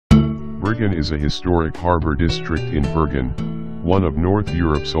Bryggen is a historic harbour district in Bryggen, one of North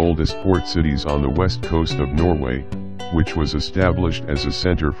Europe's oldest port cities on the west coast of Norway, which was established as a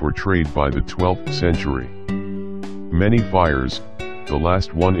centre for trade by the 12th century. Many fires, the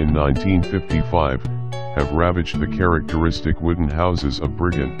last one in 1955, have ravaged the characteristic wooden houses of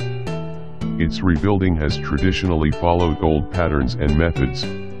Bryggen. Its rebuilding has traditionally followed old patterns and methods,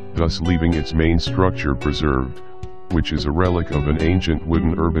 thus leaving its main structure preserved, which is a relic of an ancient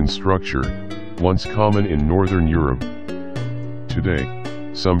wooden urban structure, once common in Northern Europe.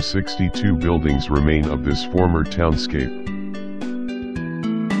 Today, some 62 buildings remain of this former townscape.